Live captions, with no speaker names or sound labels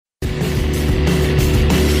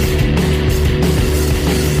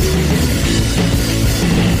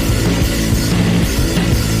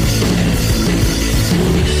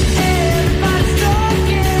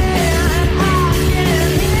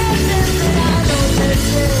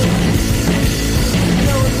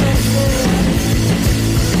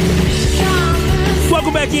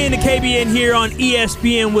back into KBN here on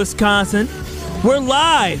ESPN Wisconsin. We're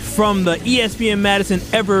live from the ESPN Madison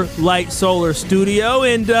Everlight Solar Studio,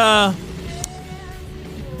 and how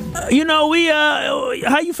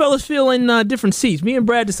you fellas feel in different seats? Me and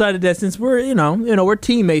Brad decided that since we're we're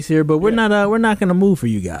teammates here, but we're not going to move for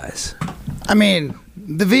you guys. I mean,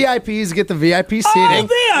 the VIPs get the VIP seating.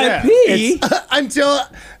 Oh, VIP? Until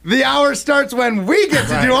the hour starts when we get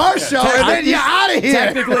to do our show, and then you're out of here.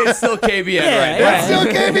 Technically, it's still KBN right now. It's still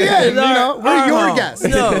KBN. We're your guests.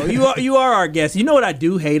 No, you are our guests. You know what I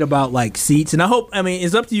do hate about like seats, and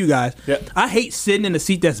it's up to you guys. Yep. I hate sitting in a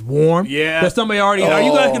seat that's warm. Yeah. That somebody already. Are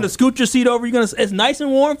you guys going to scoot your seat over? It's nice and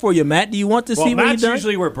warm for you, Matt. Do you want to see what Matt's you're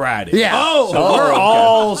usually where Brad is. Yeah. So we're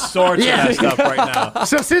all sorts of messed up right now.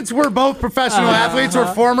 So since we're both professional athletes or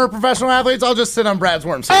former professional athletes, I'll just sit on Brad's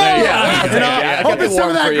warm seat. Hoping some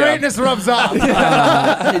of that greatness rubs off.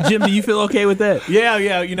 Jim, do you feel okay with that?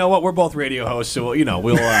 Yeah. You know what? We're both radio hosts, so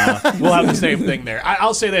we'll have the same thing there.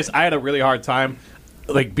 I'll say this: I had a really hard time.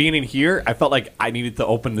 Like being in here, I felt like I needed to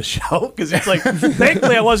open the show because it's like,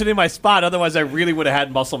 thankfully I wasn't in my spot. Otherwise, I really would have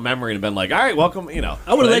had muscle memory and been like, all right, welcome. I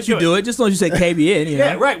would have let you do it just as long as you say KBN.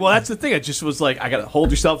 Yeah, right. Well, that's the thing. I just was like, I got to hold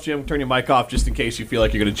yourself, Jim. Turn your mic off just in case you feel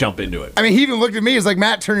like you're going to jump into it. I mean, he even looked at me. He's like,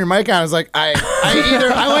 Matt, turn your mic on. I was like,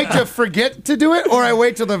 I like to forget to do it, or I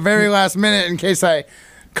wait till the very last minute in case I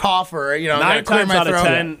cough or 9 times out of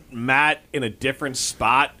 10, Matt in a different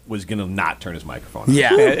spot was going to not turn his microphone on.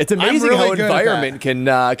 Yeah, it's amazing really how environment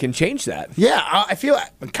can change that. Yeah, I feel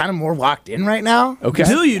I'm kind of more locked in right now. Okay,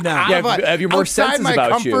 do you now? Yeah, have you more senses my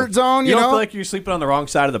about comfort zone? You don't feel like you're sleeping on the wrong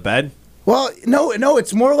side of the bed? Well, no,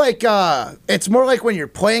 it's more like when you're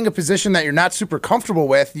playing a position that you're not super comfortable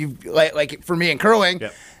with. You like for me in curling,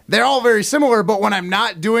 they're all very similar, but when I'm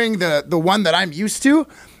not doing the one that I'm used to,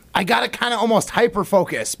 I got to kind of almost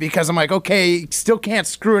hyper-focus because I'm like, okay, you still can't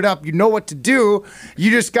screw it up. You know what to do.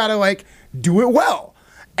 You just got to, do it well.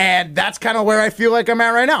 And that's kind of where I feel like I'm at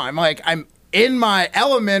right now. I'm in my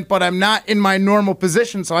element, but I'm not in my normal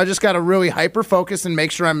position, so I just got to really hyper-focus and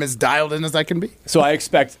make sure I'm as dialed in as I can be. So I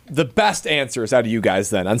expect the best answers out of you guys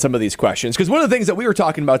then on some of these questions, because one of the things that we were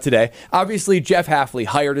talking about today, obviously Jeff Hafley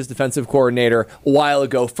hired as defensive coordinator a while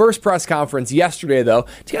ago. First press conference yesterday, though,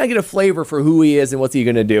 to kind of get a flavor for who he is and what's he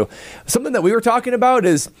going to do. Something that we were talking about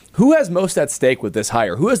is who has most at stake with this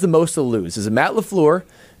hire? Who has the most to lose? Is it Matt LaFleur?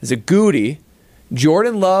 Is it Goody?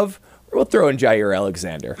 Jordan Love? We'll throw in Jaire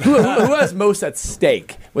Alexander. Who has most at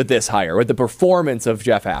stake with this hire, with the performance of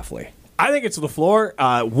Jeff Hafley? I think it's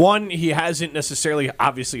LaFleur. One, he hasn't necessarily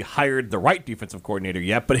obviously hired the right defensive coordinator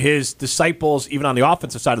yet, but his disciples, even on the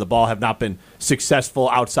offensive side of the ball, have not been successful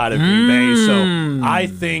outside of Green Bay. So I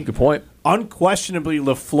think, good point. Unquestionably,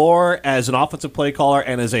 LaFleur, as an offensive play caller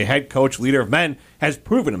and as a head coach, leader of men, has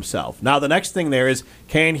proven himself. Now, the next thing there is,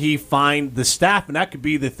 can he find the staff? And that could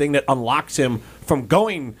be the thing that unlocks him from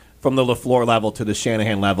going from the LaFleur level to the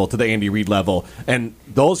Shanahan level to the Andy Reid level. And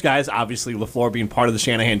those guys, obviously LaFleur being part of the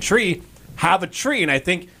Shanahan tree, have a tree. And I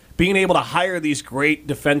think being able to hire these great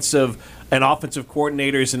defensive and offensive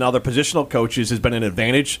coordinators and other positional coaches has been an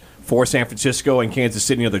advantage for San Francisco and Kansas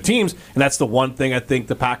City and other teams. And that's the one thing I think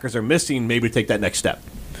the Packers are missing, maybe to take that next step.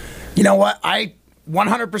 You know what? I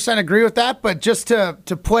 100% agree with that, but just to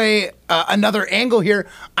play another angle here,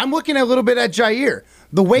 I'm looking a little bit at Jaire.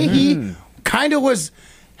 The way he kind of was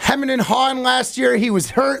hemming and hawing last year. He was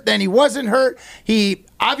hurt, then he wasn't hurt. He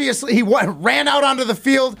ran out onto the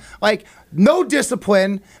field like no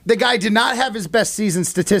discipline. The guy did not have his best season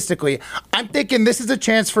statistically. I'm thinking this is a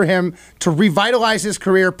chance for him to revitalize his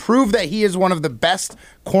career, prove that he is one of the best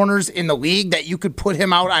corners in the league, that you could put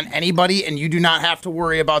him out on anybody and you do not have to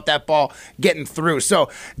worry about that ball getting through. So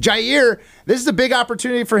Jaire, this is a big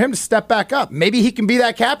opportunity for him to step back up. Maybe he can be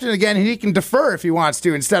that captain again and he can defer if he wants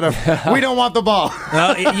to instead of we don't want the ball.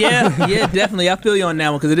 Yeah, definitely. I feel you on that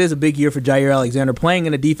one because it is a big year for Jaire Alexander playing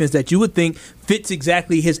in a defense that you would think fits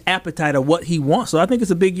exactly his appetite of what he wants. So I think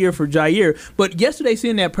it's a big year for Jaire. But yesterday,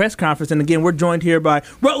 seeing that press conference, and again, we're joined here by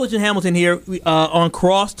Rutledge and Hamilton here on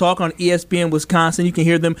Crosstalk on ESPN Wisconsin. You can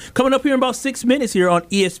hear them coming up here in about 6 minutes here on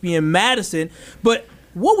ESPN Madison. But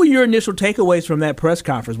what were your initial takeaways from that press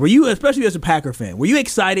conference? Were you, especially as a Packer fan, were you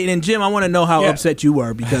excited? And Jim, I want to know how upset you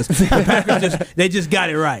were because the Packers they just got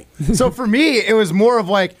it right. So for me, it was more of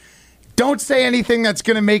like, don't say anything that's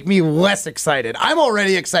going to make me less excited. I'm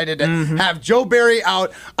already excited to have Joe Barry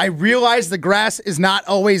out. I realize the grass is not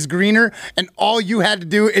always greener, and all you had to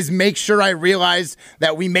do is make sure I realized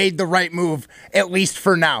that we made the right move, at least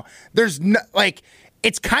for now. There's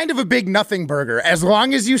it's kind of a big nothing burger as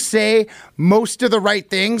long as you say most of the right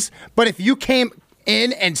things. But if you came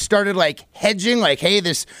in and started like hedging, like, hey,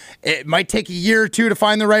 it might take a year or two to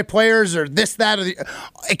find the right players, or this, that, or the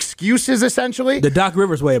excuses, essentially. The Doc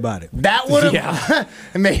Rivers way about it. That would have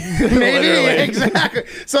maybe exactly.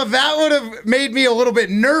 So that would have made me a little bit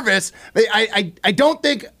nervous. I don't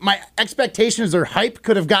think my expectations or hype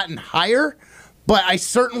could have gotten higher. But I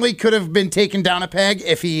certainly could have been taken down a peg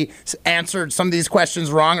if he answered some of these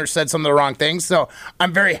questions wrong or said some of the wrong things. So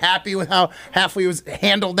I'm very happy with how Hafley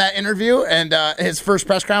handled that interview and his first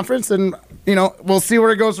press conference. And, we'll see where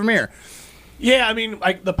it goes from here. Yeah, I mean,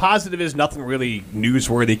 the positive is nothing really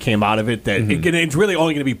newsworthy came out of it. That it's really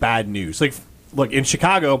only going to be bad news. Like, look, in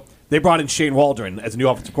Chicago, they brought in Shane Waldron as a new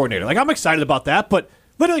offensive coordinator. Like, I'm excited about that, but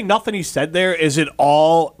literally nothing he said there is at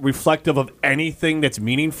all reflective of anything that's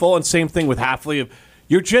meaningful. And same thing with Hafley.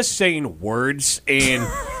 You're just saying words, and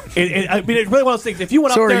I mean, it's really one of those things. If you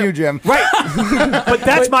went up there, so are you, Jim? Right? But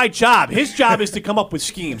that's my job. His job is to come up with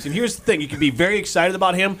schemes. And here's the thing: you can be very excited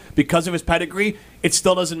about him because of his pedigree. It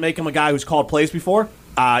still doesn't make him a guy who's called plays before.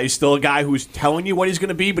 He's still a guy who's telling you what he's going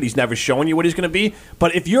to be, but he's never showing you what he's going to be.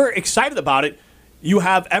 But if you're excited about it, you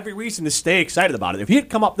have every reason to stay excited about it. If he had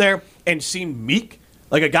come up there and seemed meek,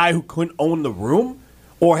 like a guy who couldn't own the room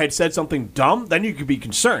or had said something dumb, then you could be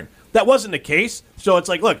concerned. That wasn't the case. So it's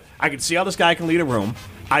like, look, I can see how this guy can lead a room.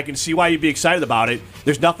 I can see why you'd be excited about it.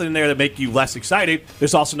 There's nothing in there that make you less excited.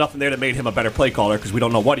 There's also nothing there that made him a better play caller because we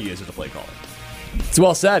don't know what he is as a play caller. It's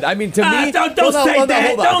well said. I mean, to me... Don't say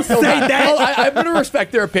that. Don't say that. I'm going to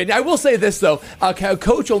respect their opinion. I will say this, though.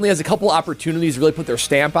 Coach only has a couple opportunities to really put their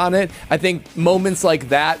stamp on it. I think moments like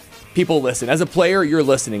that, people listen. As a player, you're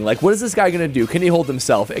listening. Like, what is this guy going to do? Can he hold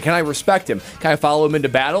himself? Can I respect him? Can I follow him into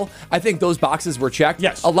battle? I think those boxes were checked.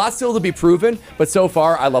 Yes. A lot still to be proven, but so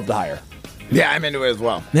far, I love the hire. Yeah, I'm into it as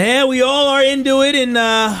well. Yeah, we all are into it, and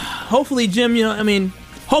hopefully, Jim,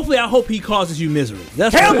 hopefully I hope he causes you misery.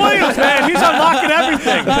 That's Cam Williams, man, he's unlocking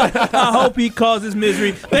everything. I hope he causes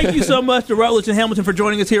misery. Thank you so much to Rutledge and Hamilton for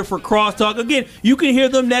joining us here for Crosstalk. Again, you can hear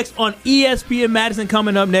them next on ESPN Madison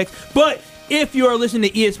coming up next, but if you are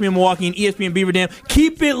listening to ESPN Milwaukee and ESPN Beaver Dam,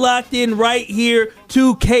 keep it locked in right here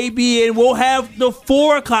to KBN. We'll have the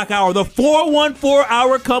 4 o'clock hour, the 414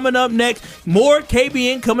 hour coming up next. More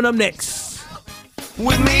KBN coming up next.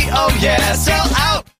 With me, oh yeah, sell out.